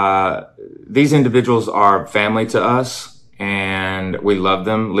 These individuals are family to us, and we love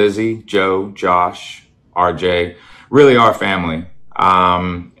them. Lzzy, Joe, Josh, RJ, really are family.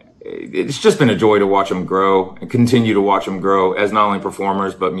 It's just been a joy to watch them grow and continue to watch them grow as not only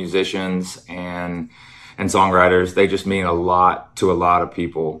performers, but musicians and songwriters. They just mean a lot to a lot of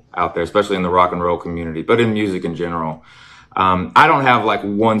people out there, especially in the rock and roll community, but in music in general. I don't have like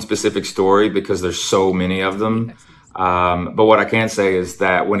one specific story because there's so many of them. But what I can say is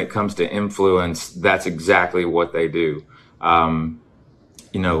that when it comes to influence, that's exactly what they do. Fronted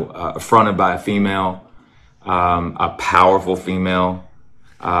by a female, a powerful female,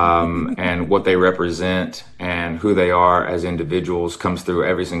 and what they represent and who they are as individuals comes through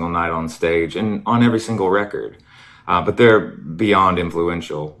every single night on stage and on every single record. But they're beyond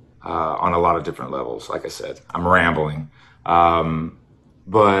influential on a lot of different levels. Like I said, I'm rambling.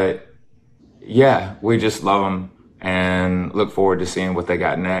 But yeah, we just love them and look forward to seeing what they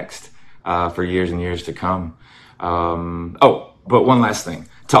got next for years and years to come. But one last thing.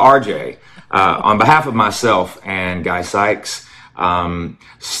 To RJ, on behalf of myself and Guy Sykes,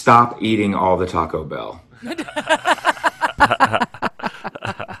 stop eating all the Taco Bell.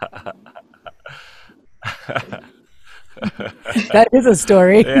 That is a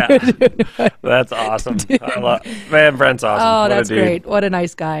story. Yeah, that's awesome. Man, Brent's awesome. Oh, that's great. What a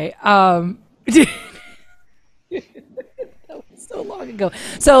nice guy. That was so long ago.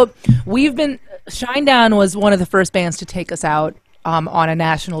 So Shinedown was one of the first bands to take us out on a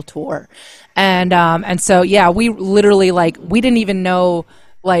national tour, and so yeah, we literally we didn't even know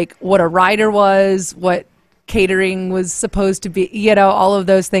what a rider was, what catering was supposed to be, all of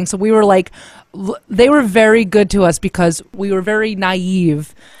those things. So we were they were very good to us because we were very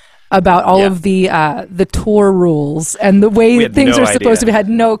naive about all of the tour rules and the way things are supposed to be. Had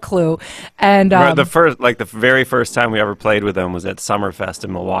no clue. And the very first time we ever played with them was at Summerfest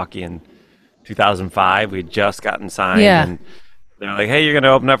in Milwaukee in 2005. We'd just gotten signed, and they're like, "Hey, you're going to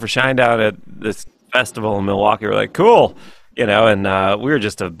open up for Shinedown at this festival in Milwaukee." We're like, "Cool." And we were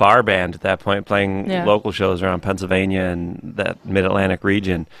just a bar band at that point, playing local shows around Pennsylvania and that mid-Atlantic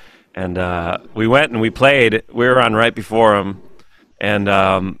region. And we went and we played. We were on right before them, and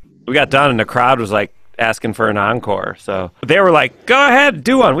we got done, and the crowd was asking for an encore. So they were like, "Go ahead,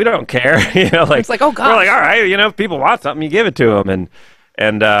 do one. We don't care." It's like, oh gosh. We're like, all right, if people want something, you give it to them,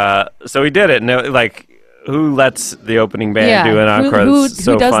 and so we did it. And who lets the opening band do an encore? Who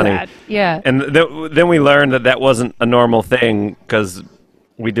so does funny. That? Yeah. And then we learned that wasn't a normal thing because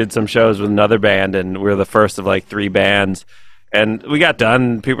we did some shows with another band, and we were the first of 3 bands. And we got done,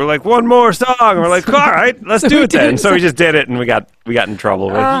 and people were like, "One more song." And we're like, "All right, let's do it then." So we just did it, and we got in trouble.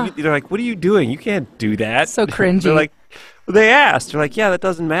 They're like, "What are you doing? You can't do that." So cringy. They're like, they asked. They're like, "Yeah, that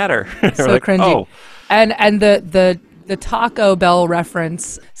doesn't matter." So cringy. Oh. And the Taco Bell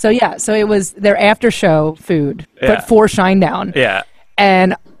reference. So it was their after show food, but for Shinedown. Yeah.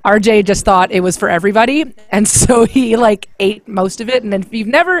 And RJ just thought it was for everybody, and so he ate most of it. And then if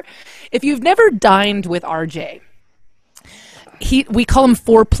you've never dined with RJ, we call him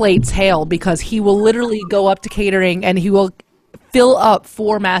 4 plates Hale because he will literally go up to catering and he will fill up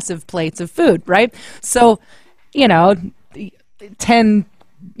 4 massive plates of food, right? So you know, 10,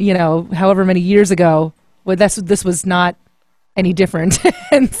 you know, however many years ago, well, this was not any different.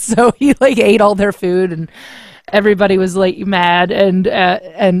 And so he like ate all their food, and everybody was like mad,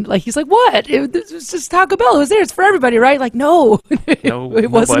 and like he's like, what? This was just Taco Bell. It was there. It's for everybody, right? Like, no, no,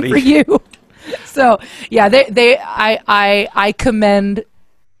 it wasn't for you. So yeah, I commend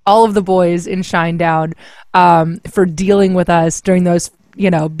all of the boys in Shinedown for dealing with us during those,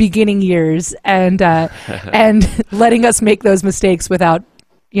 you know, beginning years, and letting us make those mistakes without,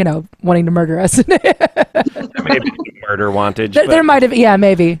 you know, wanting to murder us. Maybe murder wantage. There might have, yeah,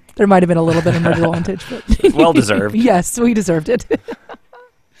 maybe there might have been a little bit of murder wantage, but well deserved. Yes, we deserved it.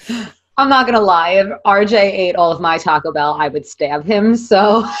 I'm not gonna lie. If RJ ate all of my Taco Bell, I would stab him.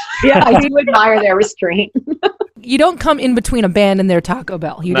 So yeah, I do admire their restraint. You don't come in between a band and their Taco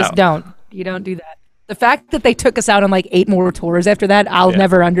Bell. You just don't. You don't do that. The fact that they took us out on like 8 more tours after that, I'll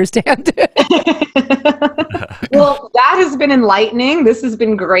never understand. Well, that has been enlightening. This has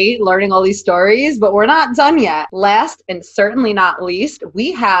been great learning all these stories, but we're not done yet. Last and certainly not least,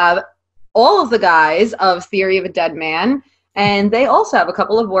 we have all of the guys of Theory of a Dead Man, and they also have a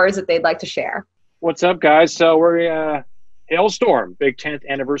couple of words that they'd like to share. What's up, guys? So we're Halestorm, big 10th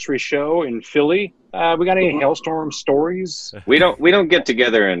anniversary show in Philly. We got any Halestorm stories? We don't get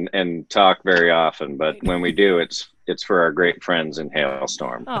together and talk very often, but when we do, it's for our great friends in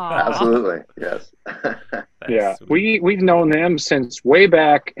Halestorm. Absolutely, yes. Yeah, we've known them since way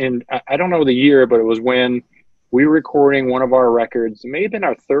back, and I don't know the year, but it was when we were recording one of our records. It may have been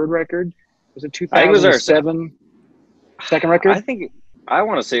our 3rd record. Was it 2007? I think it was our second record. I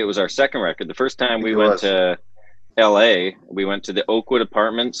want to say it was our 2nd record. The first time we went to LA, we went to the Oakwood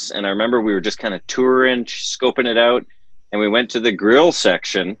Apartments, and I remember we were just kind of touring, scoping it out, and we went to the grill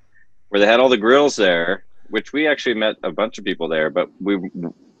section where they had all the grills there, which we actually met a bunch of people there, but we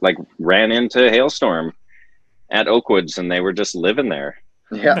like ran into Halestorm at Oakwoods, and they were just living there.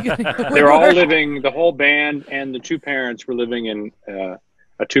 Yeah. They were all living, the whole band and the 2 parents were living in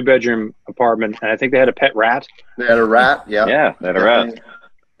a 2-bedroom apartment, and I think they had a pet rat. They had a rat, yeah. Yeah, they had a rat.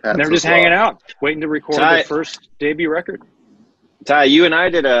 And they were just hanging out, waiting to record their first debut record. Ty, you and I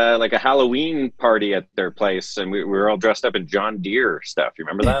did a Halloween party at their place, and we were all dressed up in John Deere stuff. You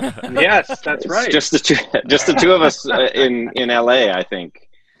remember that? Yes, that's right. Just the two of us in LA, I think.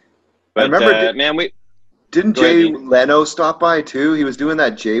 But I remember, didn't Jay Leno stop by too? He was doing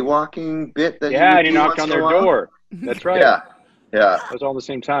that jaywalking bit that and he knocked on their door. That's right. Yeah. It was all at the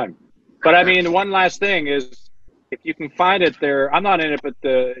same time. But I mean, one last thing is, if you can find it there, I'm not in it, but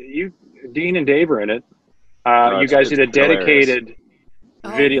Dean and Dave are in it. You guys did a dedicated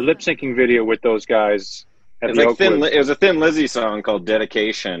video, lip syncing video with those guys. It was a Thin Lizzy song called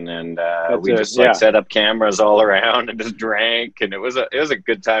 "Dedication," and we just set up cameras all around and just drank, and it was a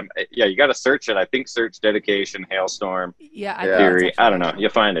good time. Yeah, you got to search it. I think search "Dedication," Halestorm. Theory. I don't know. You'll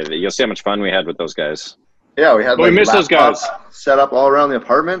find it. You'll see how much fun we had with those guys. Yeah, we had. We missed those guys. Set up all around the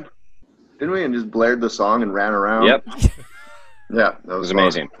apartment. Didn't we? And just blared the song and ran around. Yep. Yeah, that was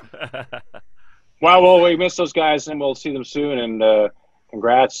amazing. Well, we miss those guys, and we'll see them soon. And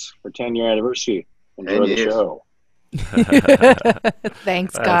congrats for 10-year anniversary. Enjoy the show.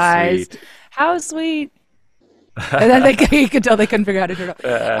 Thanks, guys. Sweet. How sweet. And then you could tell they couldn't figure out how to turn it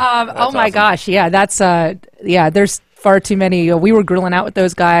off. Oh my gosh, yeah, that's there's far too many. We were grilling out with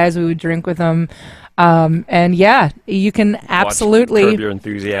those guys. We would drink with them. And you can absolutely Curb Your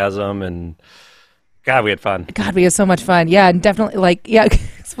Enthusiasm, and God, we had fun. God, we had so much fun. Yeah, and definitely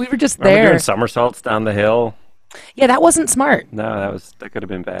we were just there. Doing somersaults down the hill. Yeah, that wasn't smart. No, that could have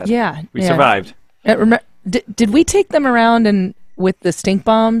been bad. Yeah, we survived. Did we take them around and with the stink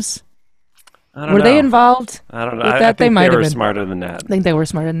bombs? I don't know. Were they involved? I don't know. I think they might have been smarter than that. I think they were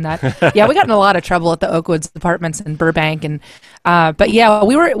smarter than that. Yeah, we got in a lot of trouble at the Oakwoods Apartments in Burbank, and but yeah,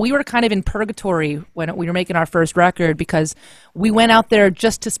 we were kind of in purgatory when we were making our first record, because we went out there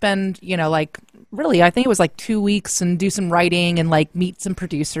just to spend, really, I think it was 2 weeks and do some writing and meet some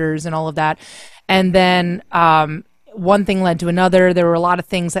producers and all of that, and then one thing led to another. There were a lot of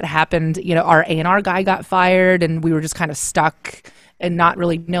things that happened. Our A&R guy got fired, and we were just kind of stuck and not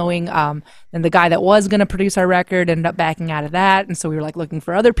really knowing. And the guy that was going to produce our record ended up backing out of that. And so we were looking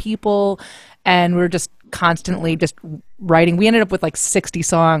for other people, and we were just constantly just writing. We ended up with 60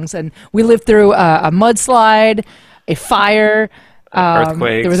 songs, and we lived through a mudslide, a fire,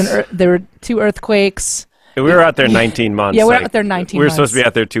 earthquakes. There were 2 earthquakes. We were out there 19 months. Yeah, we were out there 19 months. We were supposed to be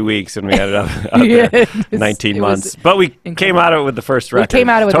out there 2 weeks, and we ended up out there 19 months. But we came out of it with the first record. We came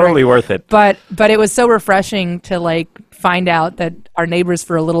out of it totally worth it. But it was so refreshing to find out that our neighbors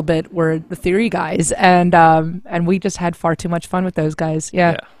for a little bit were the Theory guys, and we just had far too much fun with those guys.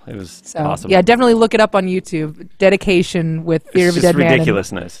 Yeah, it was awesome. Yeah, definitely look it up on YouTube. Dedication with Theory of a Dead Man.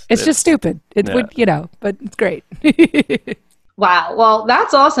 Ridiculousness. It's just stupid. It would, but it's great. Wow. Well,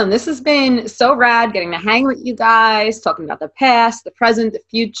 that's awesome. This has been so rad getting to hang with you guys, talking about the past, the present, the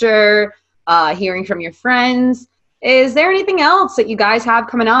future, hearing from your friends. Is there anything else that you guys have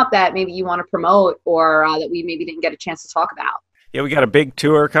coming up that maybe you want to promote or that we maybe didn't get a chance to talk about? Yeah, we got a big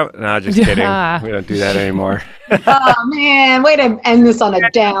tour coming. No, just kidding. We don't do that anymore. Oh, man. Way to end this on a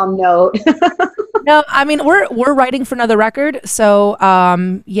down note. No, I mean, we're writing for another record. So,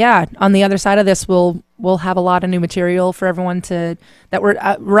 on the other side of this, we'll have a lot of new material for everyone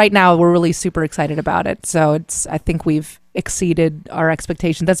right now we're really super excited about it. So I think we've exceeded our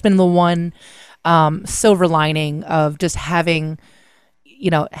expectations. That's been the one silver lining of just having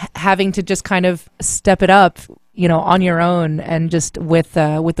to just kind of step it up, on your own, and just with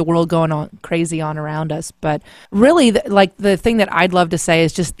the world going on crazy on around us. But really, the thing that I'd love to say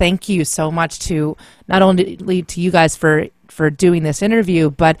is just thank you so much to not only to you guys for doing this interview,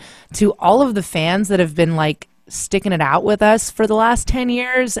 but to all of the fans that have been sticking it out with us for the last 10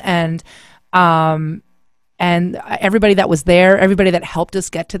 years, and everybody that was there, everybody that helped us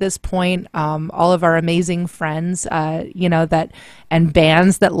get to this point, all of our amazing friends, and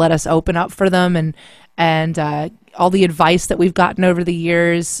bands that let us open up for them, and all the advice that we've gotten over the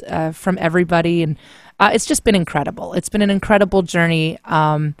years from everybody, and it's just been incredible. It's been an incredible journey.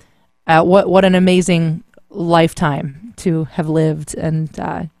 What an amazing lifetime to have lived, and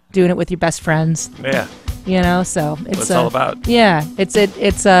doing it with your best friends. Yeah. So it's what it's all about. Yeah, that's do what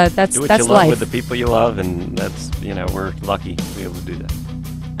that's you life. love with the people you love, and that's we're lucky to be able to do that.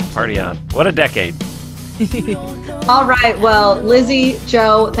 Party on! What a decade. All right. Well, Lzzy,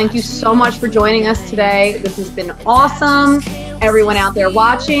 Joe, thank you so much for joining us today. This has been awesome. Everyone out there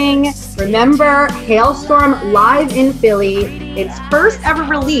watching, remember Halestorm live in Philly. It's first ever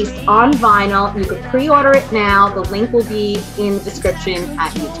released on vinyl. You can pre-order it now. The link will be in the description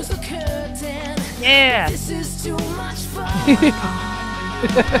at YouTube. Yeah. This is too much fun. Get off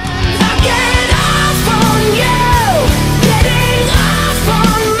on you, getting off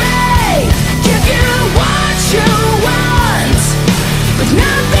on me. Give you what you want, but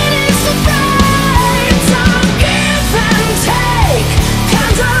nothing is so right. Don't give and take,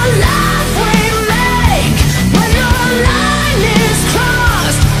 kind of love we make. When your line is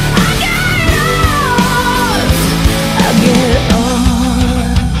crossed, I get off.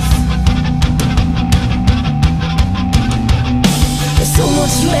 So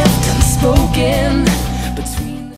much left